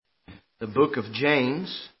the book of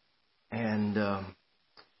James, and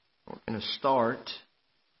we're going to start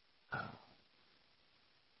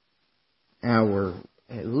our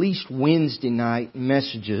at least Wednesday night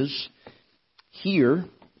messages here.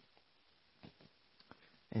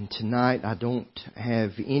 And tonight I don't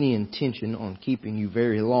have any intention on keeping you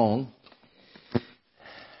very long. I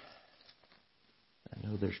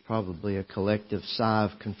know there's probably a collective sigh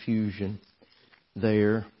of confusion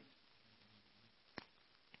there.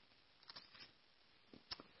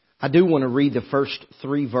 I do want to read the first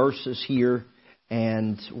 3 verses here,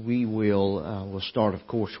 and we'll start, of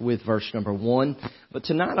course, with verse number 1. But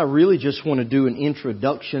tonight I really just want to do an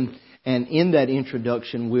introduction, and in that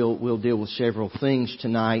introduction we'll deal with several things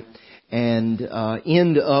tonight, and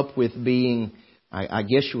end up with being, I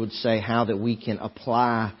guess you would say, how that we can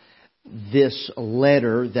apply this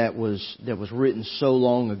letter that was written so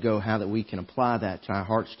long ago, how that we can apply that to our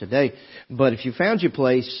hearts today. But if you found your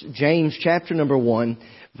place, James chapter number 1,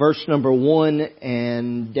 verse number 1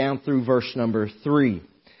 and down through verse number 3. It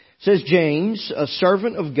says, James, a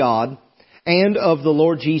servant of God and of the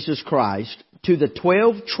Lord Jesus Christ, to the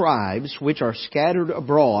 12 tribes which are scattered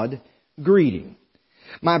abroad, greeting.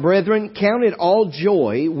 My brethren, count it all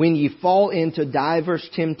joy when ye fall into divers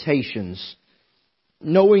temptations,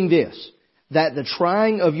 knowing this, that the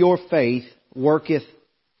trying of your faith worketh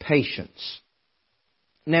patience.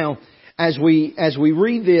 Now, as we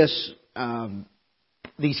read this,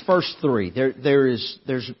 these first 3,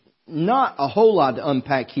 there's not a whole lot to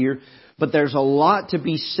unpack here, but there's a lot to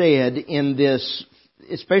be said in this,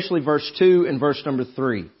 especially verse 2 and verse number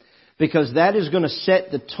 3, because that is going to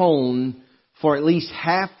set the tone for at least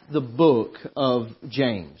half the book of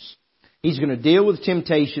James. He's going to deal with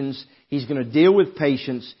temptations. He's going to deal with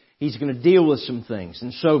patience. He's going to deal with some things.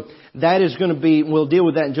 And so that is going to be, we'll deal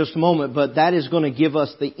with that in just a moment, but that is going to give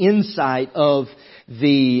us the insight of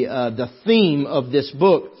the theme of this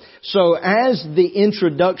book. So as the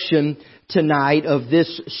introduction tonight of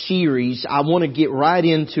this series, I want to get right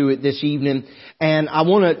into it this evening, and I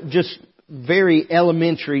want to just very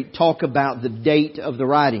elementary talk about the date of the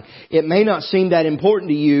writing. It may not seem that important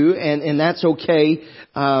to you, and that's okay.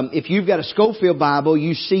 If you've got a Schofield Bible,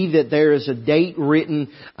 you see that there is a date written.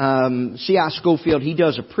 C.I. Schofield, he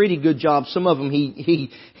does a pretty good job. Some of them he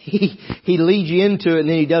leads you into it, and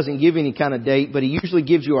then he doesn't give any kind of date, but he usually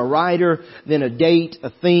gives you a writer, then a date, a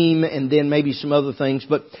theme, and then maybe some other things.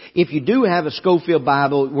 But if you do have a Schofield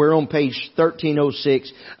Bible, we're on page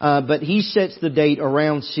 1306, but he sets the date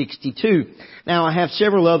around 62. Now, I have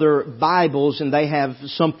several other Bibles, and they have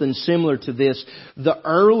something similar to this. The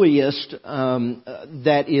earliest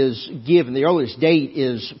that is given, the earliest date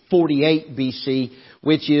is 48 BC,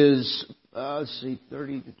 which is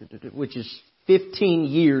 15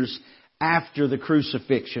 years after the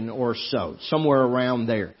crucifixion or so, somewhere around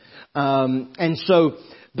there. And so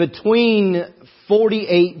between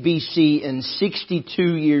 48 BC and 62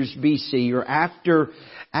 years BC, or after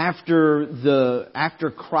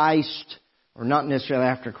Christ, or not necessarily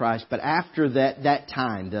after Christ, but after that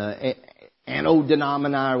time, the Anno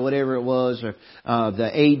Domini or whatever it was, or the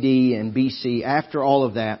AD and BC, after all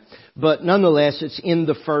of that. But nonetheless, it's in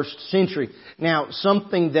the 1st century. Now,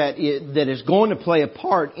 something that is going to play a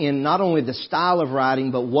part in not only the style of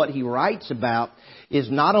writing, but what he writes about, is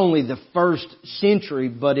not only the 1st century,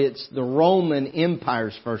 but it's the Roman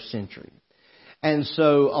Empire's 1st century. And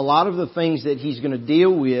so a lot of the things that he's going to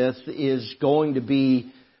deal with is going to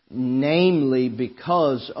be namely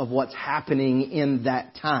because of what's happening in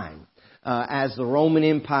that time. As the Roman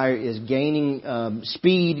Empire is gaining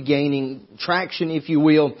speed, gaining traction, if you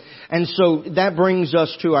will. And so that brings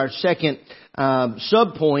us to our second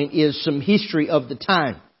subpoint, is some history of the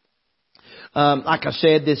time. Like I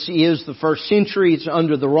said, this is the 1st century. It's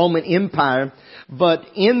under the Roman Empire. But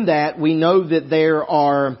in that, we know that there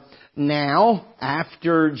are now,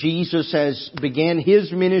 after Jesus has began His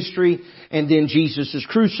ministry, and then Jesus is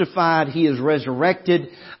crucified, He is resurrected,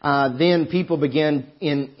 then people begin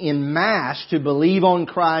in mass to believe on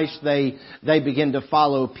Christ. They begin to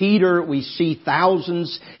follow Peter. We see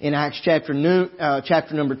thousands in Acts chapter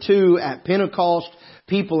number 2 at Pentecost.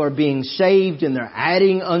 People are being saved, and they're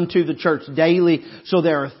adding unto the church daily. So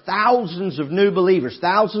there are thousands of new believers,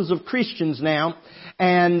 thousands of Christians now.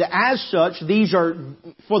 And as such, these are,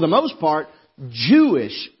 for the most part,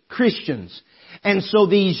 Jewish Christians. And so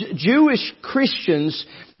these Jewish Christians,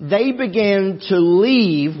 they began to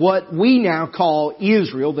leave what we now call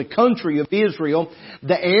Israel, the country of Israel,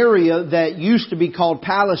 the area that used to be called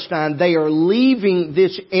Palestine. They are leaving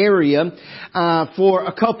this area for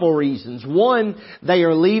a couple reasons. One, they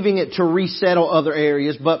are leaving it to resettle other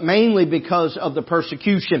areas, but mainly because of the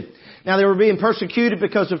persecution. Now, they were being persecuted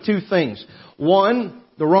because of two things. One,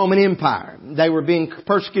 the Roman Empire. They were being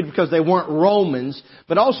persecuted because they weren't Romans,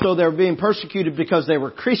 but also they were being persecuted because they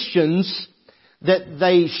were Christians that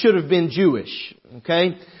they should have been Jewish.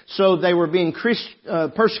 Okay? So they were being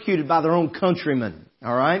persecuted by their own countrymen.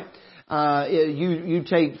 All right? You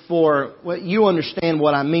understand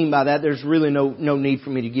what I mean by that. There's really no need for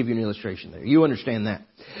me to give you an illustration there. You understand that.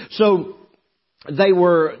 So they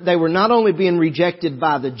were not only being rejected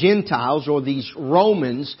by the Gentiles or these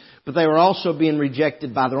Romans, but they were also being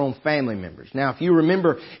rejected by their own family members. Now, if you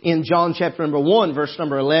remember in John chapter number 1, verse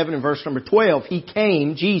number 11 and verse number 12,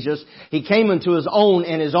 Jesus came unto His own,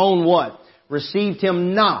 and His own what? Received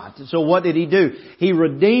Him not. So what did He do? He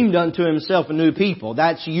redeemed unto Himself a new people.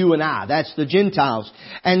 That's you and I. That's the Gentiles.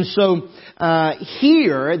 And so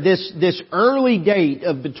here, this early date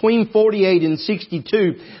of between 48 and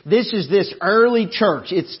 62, this is this early church.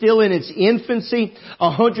 It's still in its infancy.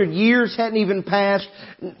 100 years hadn't even passed.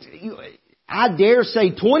 I dare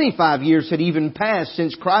say 25 years had even passed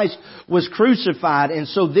since Christ was crucified. And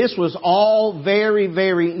so this was all very,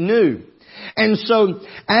 very new. And so,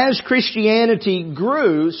 as Christianity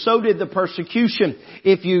grew, so did the persecution.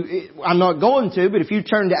 I'm not going to, but if you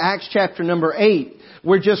turn to Acts chapter number 8,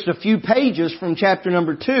 we're just a few pages from chapter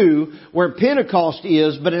number 2, where Pentecost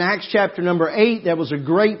is, but in Acts chapter number 8, there was a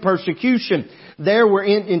great persecution. There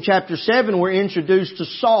in chapter 7, we're introduced to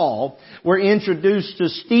Saul. We're introduced to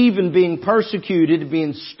Stephen being persecuted,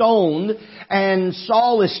 being stoned, and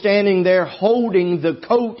Saul is standing there holding the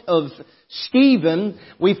coat of Stephen.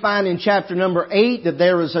 We find in chapter number 8 that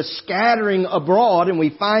there is a scattering abroad, and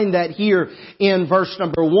we find that here in verse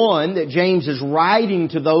number 1 that James is writing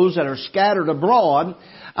to those that are scattered abroad.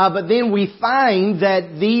 But then we find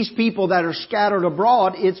that these people that are scattered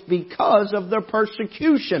abroad, it's because of their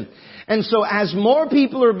persecution. And so as more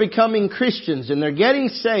people are becoming Christians and they're getting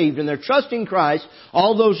saved and they're trusting Christ,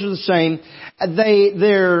 all those are the same,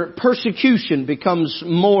 their persecution becomes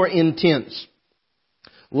more intense.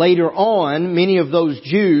 Later on, many of those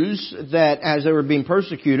Jews that, as they were being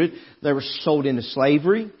persecuted, they were sold into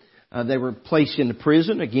slavery. They were placed into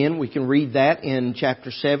prison. Again, we can read that in chapter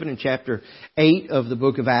 7 and chapter 8 of the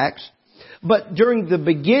book of Acts. But during the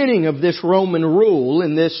beginning of this Roman rule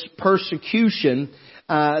and this persecution,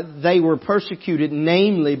 they were persecuted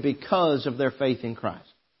namely because of their faith in Christ.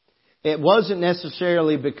 It wasn't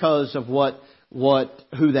necessarily because of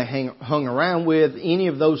who they hung around with, any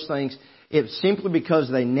of those things. It's simply because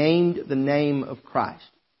they named the name of Christ.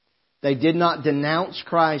 They did not denounce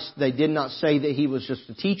Christ. They did not say that He was just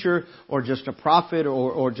a teacher or just a prophet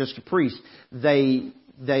or just a priest.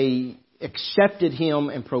 They accepted Him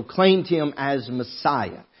and proclaimed Him as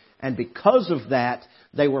Messiah. And because of that,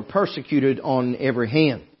 they were persecuted on every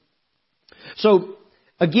hand. So,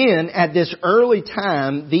 again, at this early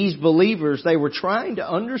time, these believers, they were trying to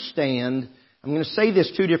understand. I'm going to say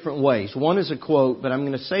this two different ways. One is a quote, but I'm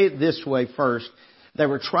going to say it this way first. They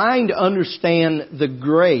were trying to understand the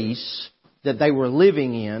grace that they were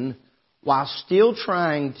living in while still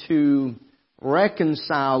trying to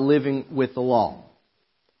reconcile living with the law.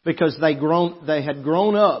 Because they had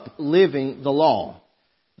grown up living the law.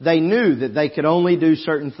 They knew that they could only do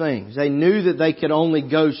certain things. They knew that they could only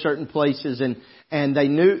go certain places, and they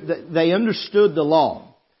knew that they understood the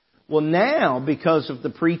law. Well, now, because of the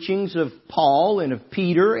preachings of Paul and of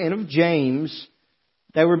Peter and of James,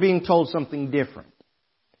 they were being told something different.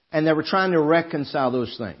 And they were trying to reconcile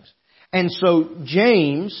those things. And so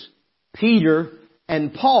James, Peter,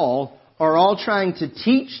 and Paul are all trying to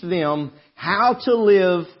teach them how to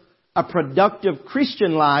live a productive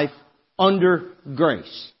Christian life under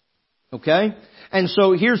grace. Okay? And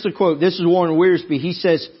so here's the quote. This is Warren Wiersbe. He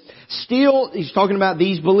says, he's talking about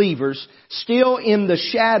these believers, still in the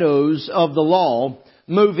shadows of the law,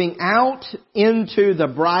 moving out into the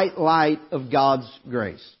bright light of God's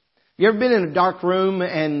grace. You ever been in a dark room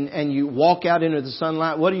and you walk out into the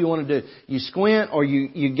sunlight? What do you want to do? You squint or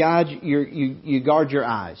you guard your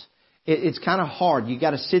eyes. It's kind of hard. You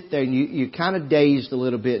got to sit there and you're kind of dazed a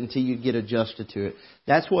little bit until you get adjusted to it.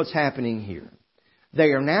 That's what's happening here.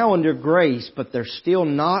 They are now under grace, but they're still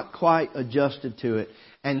not quite adjusted to it.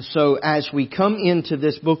 And so as we come into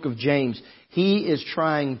this book of James, he is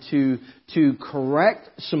trying to correct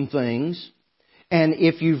some things. And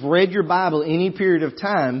if you've read your Bible any period of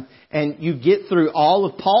time and you get through all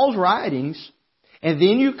of Paul's writings, and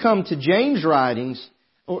then you come to James' writing,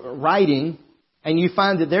 and you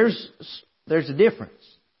find that there's a difference.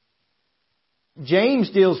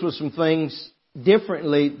 James deals with some things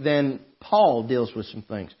differently than Paul deals with some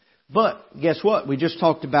things. But guess what? We just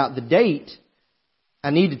talked about the date.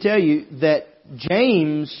 I need to tell you that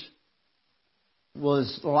James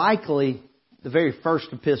was likely the very first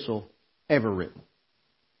epistle ever written.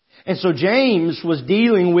 And so James was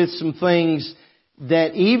dealing with some things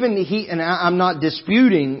that even and I'm not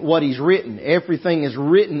disputing what he's written. Everything is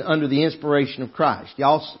written under the inspiration of Christ.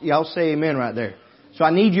 Y'all say amen right there. So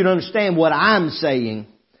I need you to understand what I'm saying.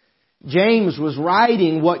 James was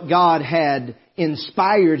writing what God had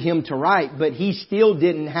inspired him to write, but he still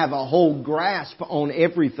didn't have a whole grasp on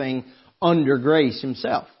everything under grace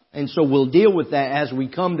himself. And so we'll deal with that as we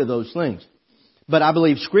come to those things. But I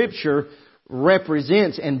believe Scripture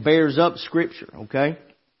represents and bears up Scripture, okay?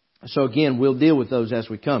 So again, we'll deal with those as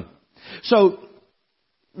we come. So,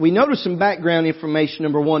 we notice some background information,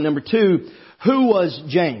 number one. Number two, who was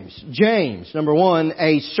James? James, number one,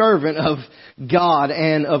 a servant of God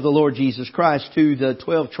and of the Lord Jesus Christ to the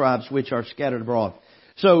 12 tribes which are scattered abroad.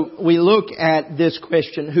 So, we look at this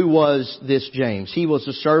question, who was this James? He was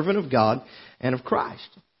a servant of God and of Christ.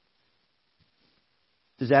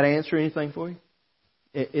 Does that answer anything for you?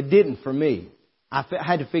 It didn't for me. I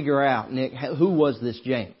had to figure out, Nick, who was this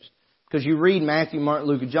James? Because you read Matthew, Mark,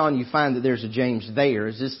 Luke, and John, you find that there's a James there.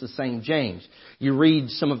 Is this the same James? You read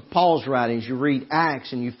some of Paul's writings, you read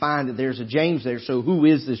Acts, and you find that there's a James there. So who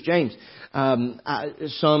is this James?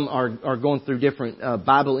 Some are going through different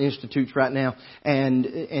Bible institutes right now,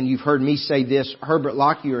 and you've heard me say this. Herbert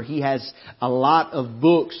Lockyer, he has a lot of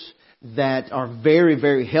books that are very,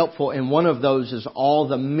 very helpful, and one of those is All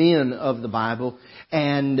the Men of the Bible.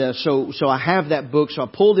 And so I have that book, so I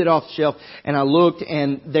pulled it off the shelf and I looked,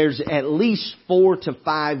 and there's at least 4 to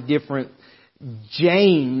 5 different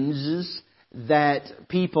Jameses that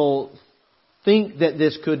people think that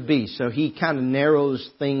this could be. So he kind of narrows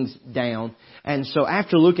things down. And so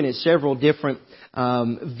after looking at several different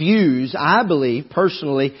views, I believe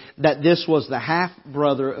personally that this was the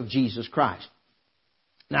half-brother of Jesus Christ.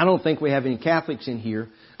 Now, I don't think we have any Catholics in here,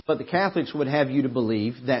 but the Catholics would have you to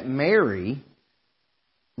believe that Mary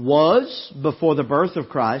was, before the birth of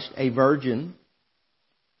Christ, a virgin,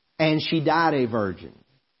 and she died a virgin.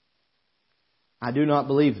 I do not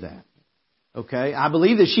believe that. Okay? I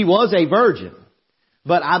believe that she was a virgin,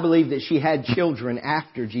 but I believe that she had children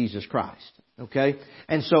after Jesus Christ. Okay?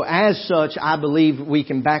 And so as such, I believe we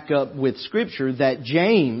can back up with Scripture that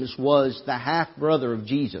James was the half-brother of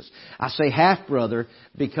Jesus. I say half-brother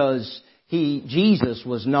because Jesus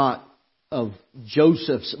was not of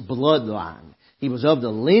Joseph's bloodline. He was of the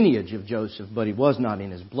lineage of Joseph, but he was not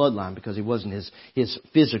in his bloodline because he wasn't his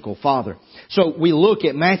physical father. So we look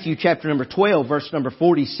at Matthew chapter number 12, verse number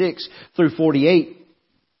 46 through 48.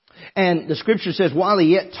 And the Scripture says, while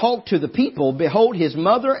he yet talked to the people, behold, his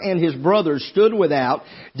mother and his brothers stood without,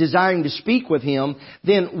 desiring to speak with him.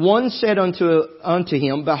 Then one said unto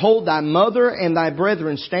him, behold, thy mother and thy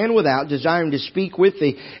brethren stand without, desiring to speak with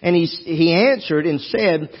thee. And he answered and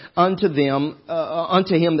said unto him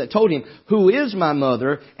that told him, who is my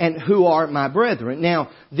mother and who are my brethren?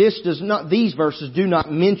 Now, these verses do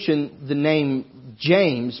not mention the name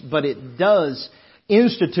James, but it does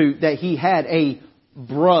institute that he had a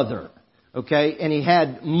brother. Okay? And he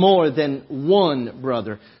had more than one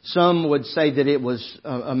brother. Some would say that it was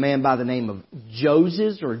a man by the name of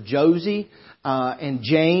Joses or Josie, and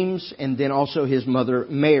James, and then also his mother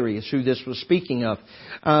Mary is who this was speaking of.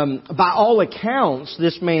 By all accounts,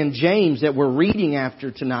 this man James that we're reading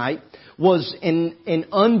after tonight was an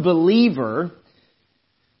unbeliever,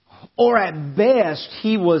 or at best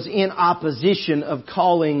he was in opposition of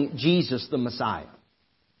calling Jesus the Messiah.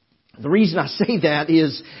 The reason I say that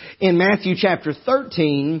is in Matthew chapter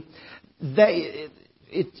 13,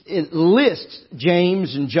 it lists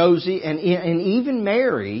James and Josie and even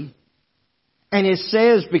Mary. And it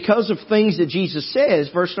says, because of things that Jesus says,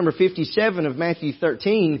 verse number 57 of Matthew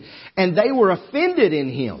 13, and they were offended in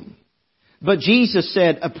him. But Jesus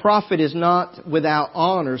said, a prophet is not without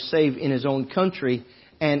honor save in his own country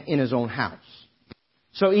and in his own house.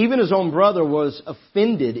 So even his own brother was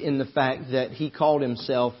offended in the fact that he called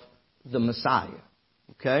himself the Messiah.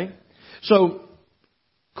 Okay? So,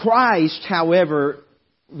 Christ, however,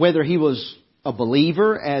 whether he was a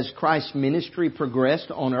believer as Christ's ministry progressed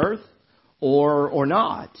on earth or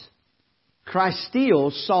not, Christ still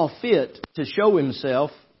saw fit to show himself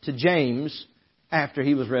to James after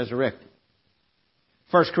he was resurrected.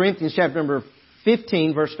 1 Corinthians chapter number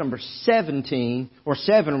 15, verse number 17, or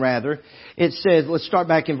 7 rather, it says, let's start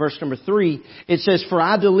back in verse number 3. It says, for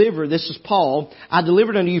I delivered, this is Paul, I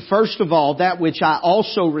delivered unto you first of all that which I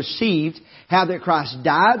also received, how that Christ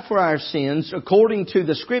died for our sins according to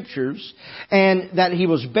the Scriptures, and that He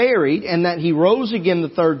was buried, and that He rose again the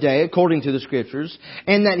third day according to the Scriptures,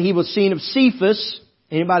 and that He was seen of Cephas.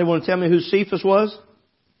 Anybody want to tell me who Cephas was?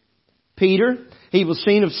 Peter. He was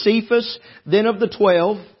seen of Cephas, then of the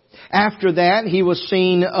 12. After that, he was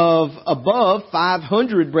seen of above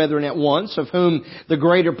 500 brethren at once, of whom the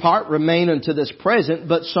greater part remain unto this present,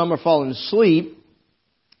 but some are fallen asleep.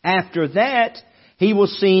 After that, he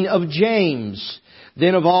was seen of James,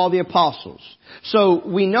 then of all the apostles. So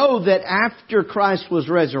we know that after Christ was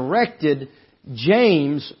resurrected,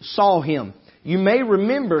 James saw him. You may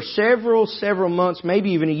remember several months,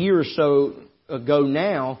 maybe even a year or so ago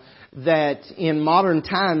now, that in modern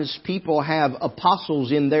times people have apostles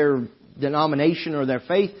in their denomination or their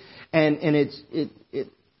faith, and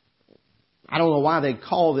I don't know why they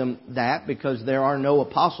call them that, because there are no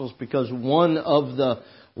apostles, because one of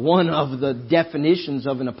the definitions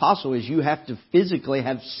of an apostle is you have to physically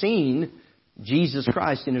have seen Jesus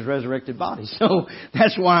Christ in His resurrected body. So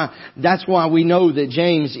that's why we know that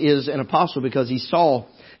James is an apostle, because he saw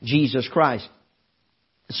Jesus Christ.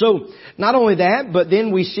 So, not only that, but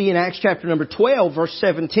then we see in Acts chapter number 12, verse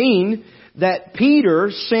 17, that Peter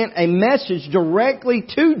sent a message directly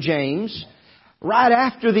to James right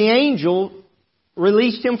after the angel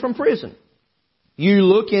released him from prison. You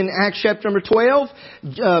look in Acts chapter number 12,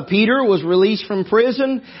 Peter was released from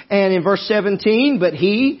prison, and in verse 17, but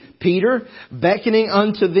he, Peter, beckoning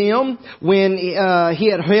unto them, when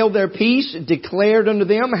he had held their peace, declared unto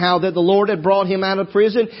them how that the Lord had brought him out of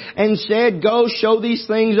prison, and said, Go show these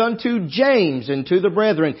things unto James and to the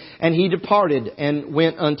brethren. And he departed and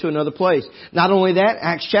went unto another place. Not only that,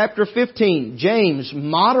 Acts chapter 15, James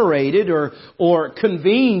moderated or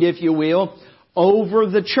convened, if you will, over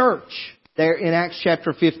the church. There in Acts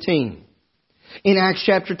chapter 15. In Acts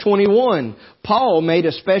chapter 21, Paul made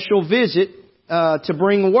a special visit to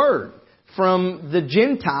bring word from the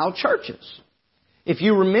Gentile churches. If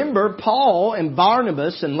you remember, Paul and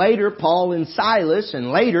Barnabas, and later Paul and Silas,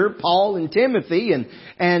 and later Paul and Timothy,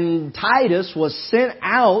 and Titus was sent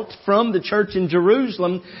out from the church in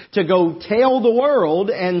Jerusalem to go tell the world.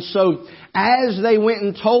 And so as they went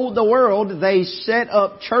and told the world, they set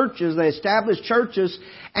up churches, they established churches,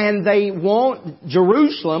 and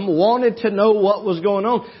Jerusalem wanted to know what was going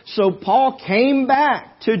on. So Paul came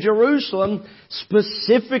back to Jerusalem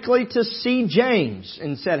specifically to see James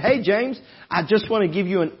and said, Hey James, I just want to give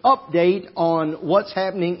you an update on what's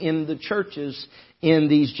happening in the churches in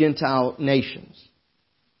these Gentile nations.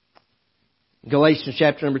 Galatians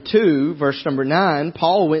chapter number 2, verse number 9,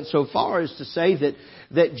 Paul went so far as to say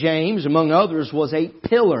that James, among others, was a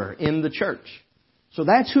pillar in the church. So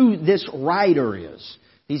that's who this writer is.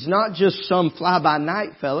 He's not just some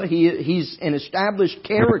fly-by-night fella. He's an established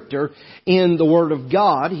character in the Word of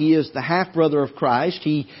God. He is the half-brother of Christ.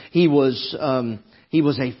 He was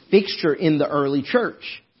a fixture in the early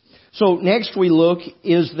church. So next we look,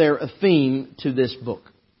 is there a theme to this book?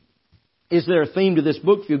 Is there a theme to this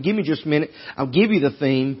book? If you'll give me just a minute, I'll give you the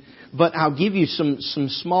theme, but I'll give you some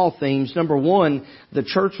small themes. Number one, the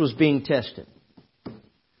church was being tested.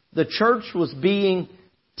 The church was being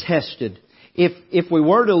tested. If we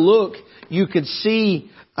were to look, you could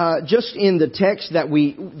see just in the text that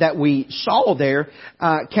we saw there,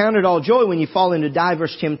 count it all joy when you fall into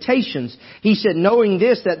diverse temptations. He said, knowing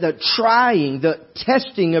this, that the trying, the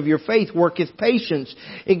testing of your faith worketh patience.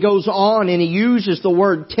 It goes on, and he uses the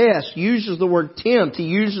word test, uses the word tempt, he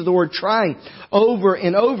uses the word trying over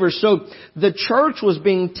and over. So the church was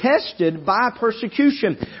being tested by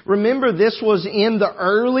persecution. Remember, this was in the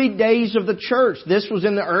early days of the church. This was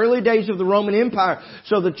in the early days of the Roman Empire.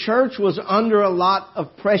 So the church was under a lot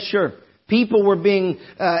of pressure. People were being,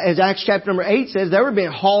 as Acts chapter number 8 says, they were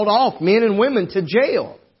being hauled off, men and women, to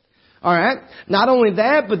jail. Alright? Not only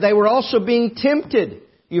that, but they were also being tempted.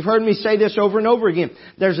 You've heard me say this over and over again.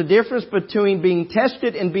 There's a difference between being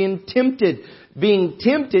tested and being tempted. Being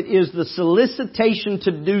tempted is the solicitation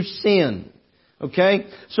to do sin. Okay?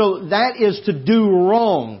 So that is to do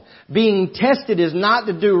wrong. Being tested is not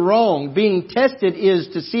to do wrong. Being tested is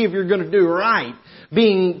to see if you're going to do right.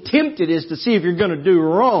 Being tempted is to see if you're going to do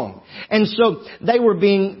wrong. And so they were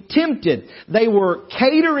being tempted. They were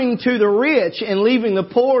catering to the rich and leaving the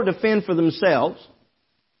poor to fend for themselves.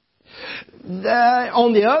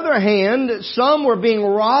 On the other hand, some were being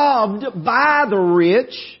robbed by the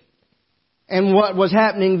rich. And what was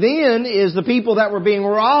happening then is the people that were being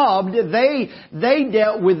robbed, they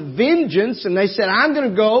dealt with vengeance, and they said, I'm going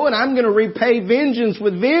to go and I'm going to repay vengeance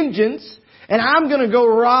with vengeance, and I'm going to go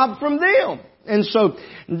rob from them. And so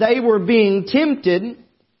they were being tempted.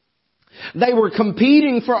 They were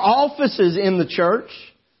competing for offices in the church.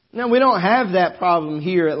 Now, we don't have that problem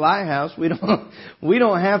here at Lighthouse. We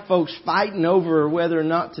don't have folks fighting over whether or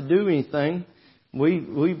not to do anything.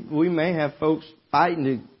 We may have folks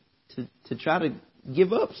fighting to try to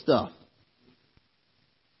give up stuff.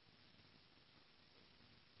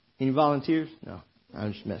 Any volunteers? No,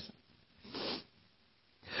 I'm just messing.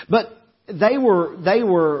 But they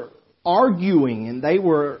were arguing, and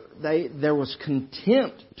there was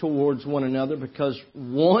contempt towards one another because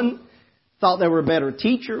one thought they were a better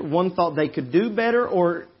teacher, one thought they could do better,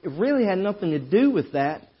 or it really had nothing to do with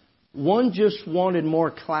that. One just wanted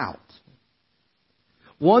more clout.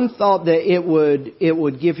 One thought that it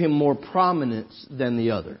would give him more prominence than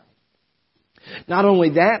the other. Not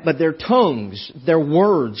only that, but their tongues, their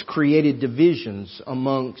words created divisions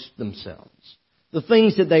amongst themselves. The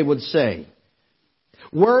things that they would say.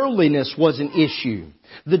 Worldliness was an issue.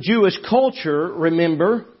 The Jewish culture,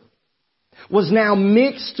 remember, was now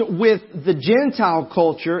mixed with the Gentile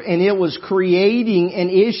culture, and it was creating an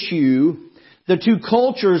issue. The two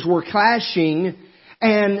cultures were clashing,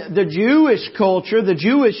 and the Jewish culture, the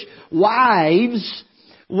Jewish wives,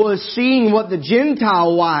 was seeing what the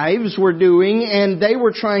Gentile wives were doing, and they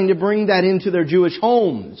were trying to bring that into their Jewish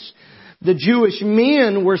homes. The Jewish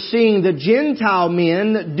men were seeing the Gentile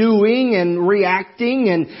men doing and reacting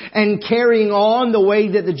and carrying on the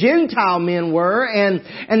way that the Gentile men were,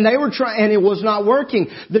 and they were trying, and it was not working.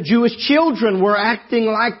 The Jewish children were acting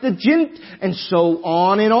like the and so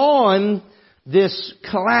on and on. This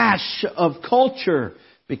clash of culture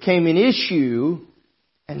became an issue,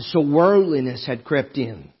 and so worldliness had crept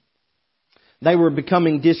in. They were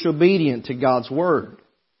becoming disobedient to God's Word.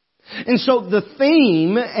 And so the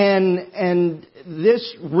theme, and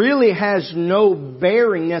this really has no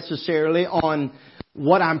bearing necessarily on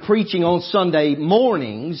what I'm preaching on Sunday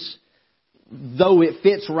mornings, though it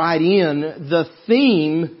fits right in, the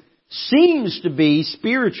theme seems to be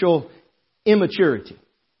spiritual immaturity.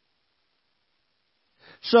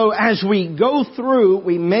 So as we go through,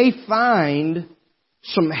 we may find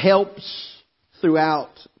some helps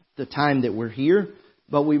throughout the time that we're here,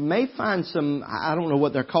 but we may find some, I don't know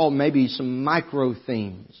what they're called, maybe some micro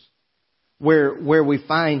themes where we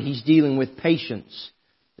find he's dealing with patience.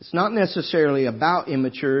 It's not necessarily about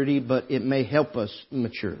immaturity, but it may help us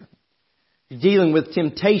mature. Dealing with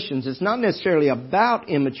temptations, it's not necessarily about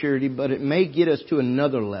immaturity, but it may get us to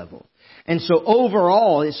another level. And so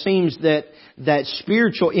overall, it seems that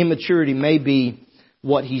spiritual immaturity may be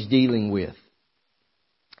what he's dealing with.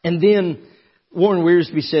 And then Warren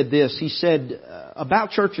Wiersbe said this. He said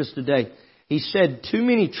about churches today, he said, too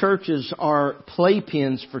many churches are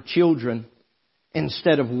playpens for children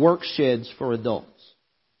instead of work sheds for adults.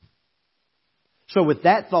 So with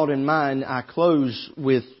that thought in mind, I close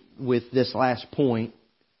with this last point,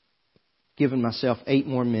 giving myself 8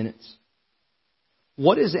 more minutes.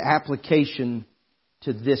 What is the application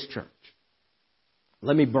to this church?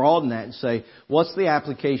 Let me broaden that and say, what's the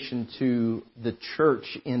application to the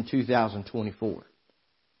church in 2024?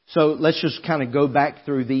 So let's just kind of go back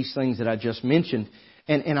through these things that I just mentioned.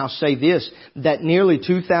 And I'll say this, that nearly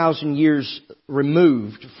 2,000 years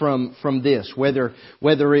removed from this, whether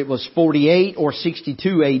it was 48 or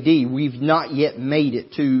 62 AD, we've not yet made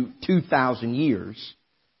it to 2,000 years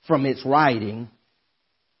from its writing.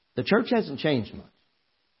 The church hasn't changed much.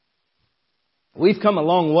 We've come a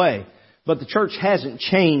long way, but the church hasn't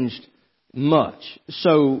changed much.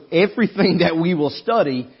 So everything that we will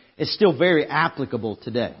study is still very applicable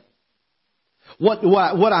today.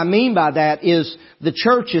 What I mean by that is the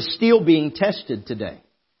church is still being tested today.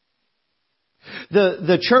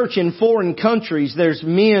 The church in foreign countries, there's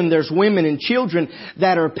men, there's women and children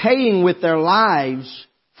that are paying with their lives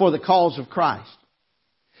for the cause of Christ.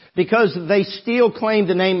 Because they still claim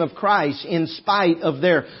the name of Christ in spite of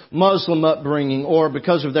their Muslim upbringing, or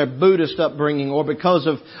because of their Buddhist upbringing, or because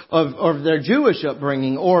of their Jewish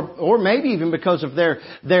upbringing, or maybe even because of their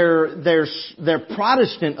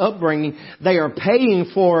Protestant upbringing. They are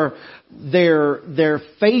paying for their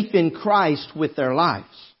faith in Christ with their lives.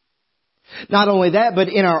 Not only that, but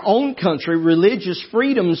in our own country, religious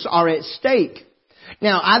freedoms are at stake.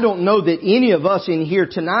 Now, I don't know that any of us in here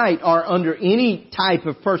tonight are under any type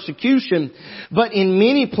of persecution, but in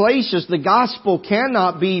many places the gospel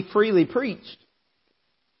cannot be freely preached.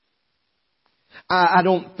 I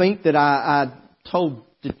don't think that I told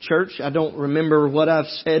the church, I don't remember what I've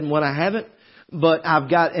said and what I haven't, but I've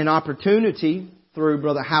got an opportunity through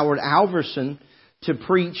Brother Howard Alverson to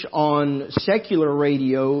preach on secular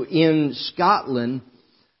radio in Scotland.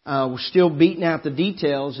 We're still beating out the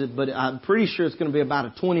details, but I'm pretty sure it's going to be about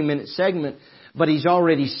a 20-minute segment. But he's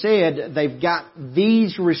already said they've got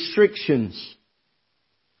these restrictions.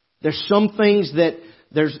 There's some things that,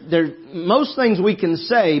 there's most things we can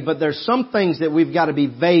say, but there's some things that we've got to be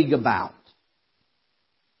vague about.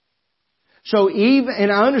 So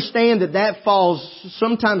and I understand that falls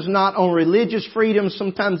sometimes not on religious freedom,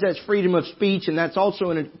 sometimes that's freedom of speech, and that's also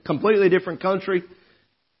in a completely different country.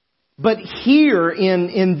 But here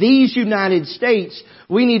in these United States,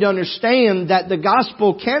 we need to understand that the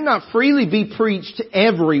gospel cannot freely be preached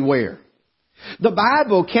everywhere. The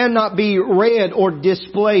Bible cannot be read or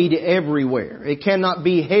displayed everywhere. It cannot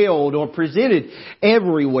be held or presented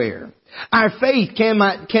everywhere. Our faith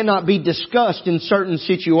cannot be discussed in certain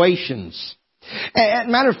situations. As a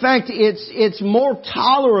matter of fact, it's more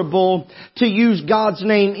tolerable to use God's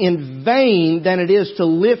name in vain than it is to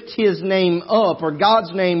lift His name up, or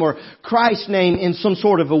God's name or Christ's name in some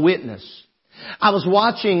sort of a witness. I was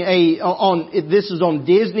watching this is on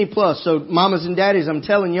Disney Plus, so mamas and daddies, I'm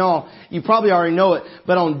telling y'all, you probably already know it,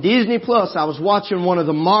 but on Disney Plus, I was watching one of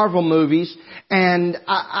the Marvel movies, and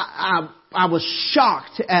I was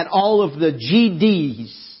shocked at all of the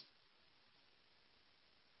GDs.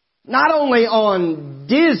 Not only on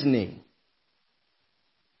Disney,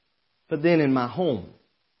 but then in my home.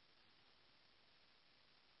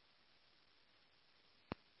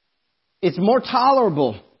 It's more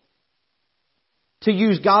tolerable to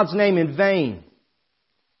use God's name in vain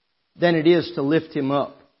than it is to lift Him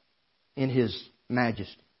up in His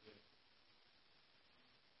majesty.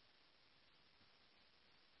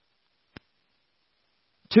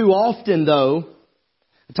 Too often, though,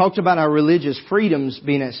 I talked about our religious freedoms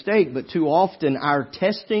being at stake, but too often our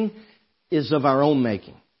testing is of our own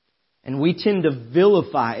making. And we tend to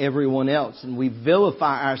vilify everyone else, and we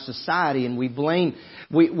vilify our society, and we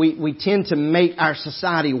tend to make our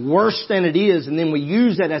society worse than it is, and then we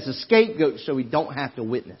use that as a scapegoat so we don't have to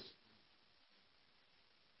witness.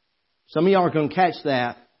 Some of y'all are going to catch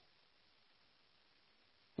that.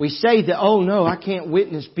 We say that, oh no, I can't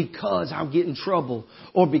witness because I'll get in trouble,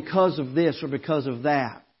 or because of this, or because of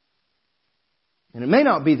that. And it may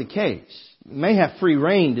not be the case. You may have free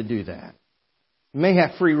reign to do that. You may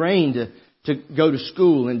have free reign to go to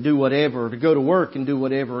school and do whatever, or to go to work and do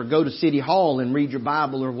whatever, or go to City Hall and read your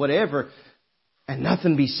Bible or whatever, and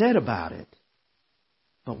nothing be said about it.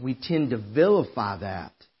 But we tend to vilify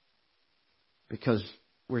that because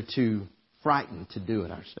we're too frightened to do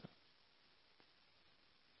it ourselves.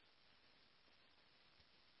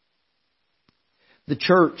 The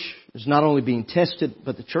church is not only being tested,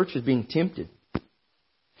 but the church is being tempted.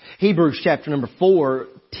 Hebrews chapter number 4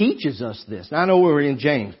 teaches us this. Now, I know we're in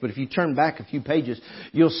James, but if you turn back a few pages,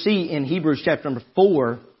 you'll see in Hebrews chapter number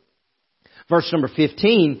 4, verse number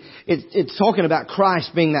 15, it's talking about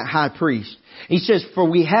Christ being that high priest. He says, "For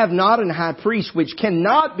we have not an high priest which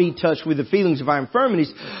cannot be touched with the feelings of our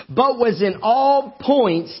infirmities, but was in all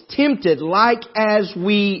points tempted like as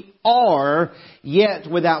we are, yet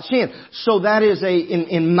without sin." So that is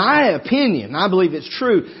in my opinion, I believe it's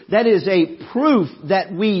true, that is a proof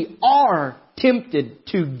that we are tempted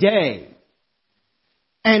today.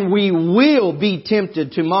 And we will be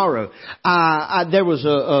tempted tomorrow. There was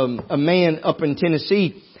a man up in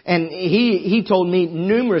Tennessee, and he told me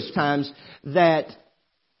numerous times that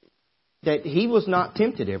he was not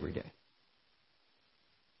tempted every day.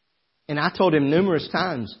 And I told him numerous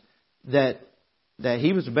times that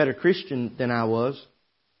he was a better Christian than I was.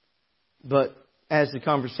 But as the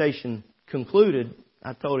conversation concluded,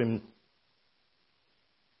 I told him,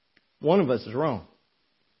 one of us is wrong.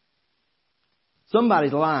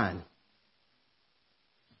 Somebody's lying.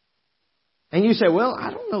 And you say, well,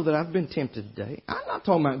 I don't know that I've been tempted today. I'm not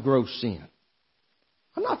talking about gross sin.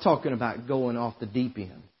 I'm not talking about going off the deep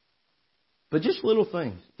end. But just little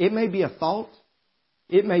things. It may be a thought.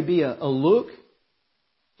 It may be a look.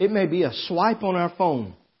 It may be a swipe on our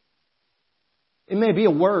phone. It may be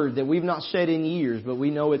a word that we've not said in years, but we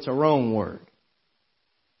know it's a wrong word.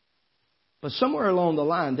 But somewhere along the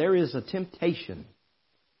line, there is a temptation.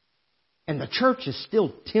 And the church is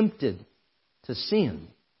still tempted to sin.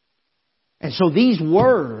 And so these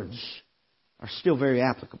words are still very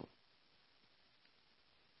applicable.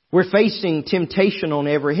 We're facing temptation on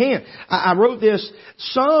every hand. I wrote this,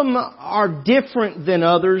 some are different than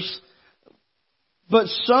others, but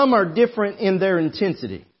some are different in their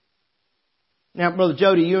intensity. Now, Brother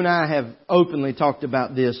Jody, you and I have openly talked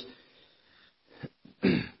about this.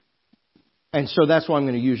 And so that's why I'm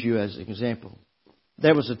going to use you as an example.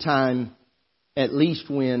 There was a time, at least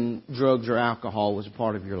when drugs or alcohol was a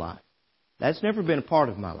part of your life. That's never been a part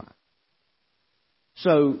of my life.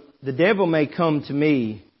 So the devil may come to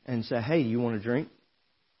me and say, hey, you want a drink?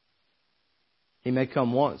 He may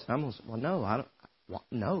come once. I'm going to say, well, no, I don't.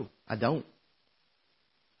 No, I don't.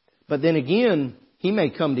 But then again, he may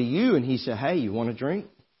come to you and he say, hey, you want a drink?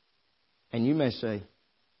 And you may say,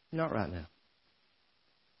 not right now.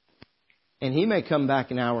 And he may come back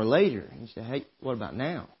an hour later and say, hey, what about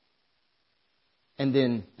now? And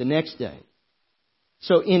then the next day.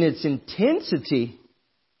 So in its intensity,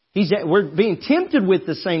 We're being tempted with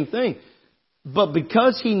the same thing. But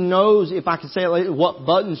because He knows, if I can say it like, what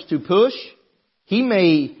buttons to push, He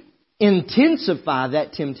may intensify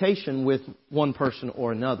that temptation with one person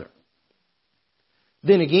or another.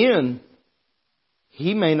 Then again,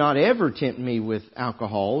 He may not ever tempt me with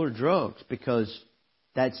alcohol or drugs because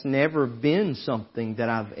that's never been something that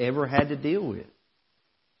I've ever had to deal with.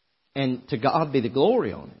 And to God be the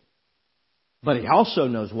glory on it. But He also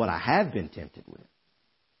knows what I have been tempted with.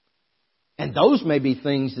 And those may be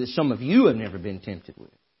things that some of you have never been tempted with.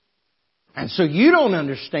 And so you don't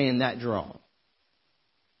understand that draw.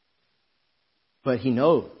 But He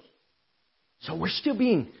knows. So we're still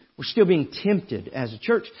being tempted as a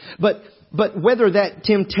church. But whether that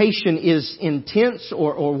temptation is intense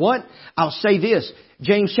or what, I'll say this.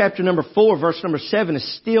 James chapter number 4, verse number 7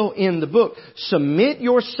 is still in the book. Submit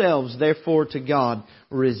yourselves therefore to God.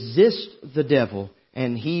 Resist the devil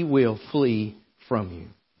and he will flee from you.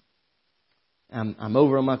 I'm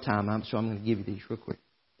over on my time, so I'm going to give you these real quick.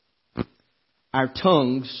 Our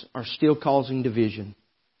tongues are still causing division.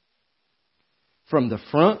 From the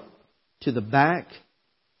front to the back.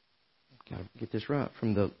 Got to get this right.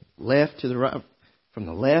 From the left to the right. From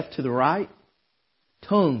the left to the right.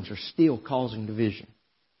 Tongues are still causing division.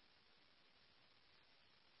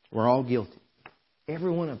 We're all guilty.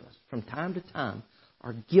 Every one of us, from time to time,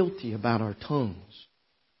 are guilty about our tongues.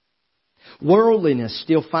 Worldliness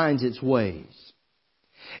still finds its ways.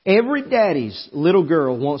 Every daddy's little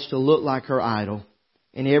girl wants to look like her idol,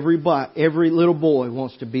 and every little boy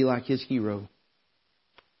wants to be like his hero.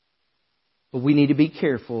 But we need to be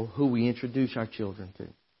careful who we introduce our children to.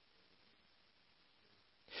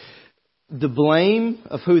 The blame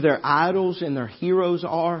of who their idols and their heroes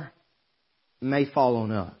are may fall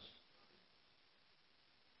on us.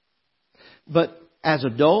 But as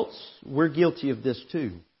adults, we're guilty of this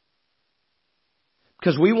too.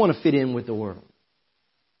 Because we want to fit in with the world.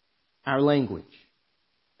 Our language,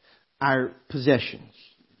 our possessions,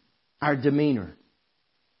 our demeanor,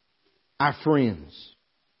 our friends,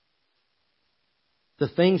 the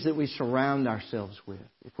things that we surround ourselves with,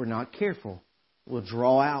 if we're not careful, will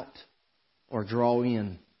draw out or draw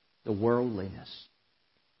in the worldliness.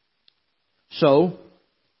 So,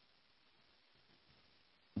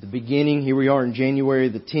 the beginning, here we are in January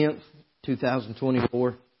the 10th,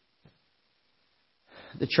 2024.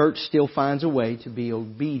 The church still finds a way to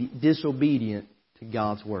be disobedient to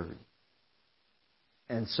God's Word.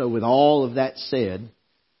 And so with all of that said,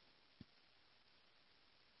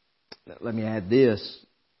 let me add this.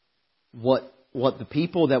 What the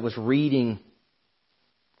people that was reading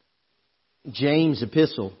James'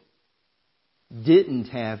 epistle didn't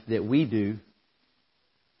have that we do,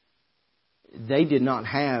 they did not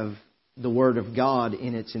have the Word of God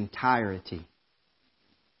in its entirety.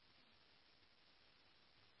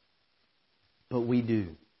 But we do.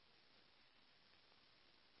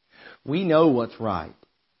 We know what's right.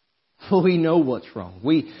 We know what's wrong.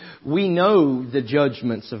 We know the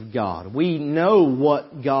judgments of God. We know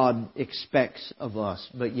what God expects of us.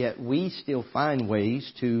 But yet we still find ways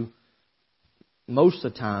to, most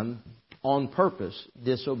of the time, on purpose,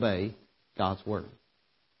 disobey God's Word.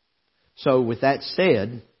 So with that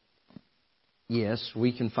said, yes,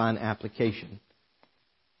 we can find application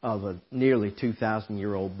of a nearly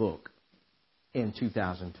 2,000-year-old book in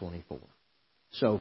 2024. So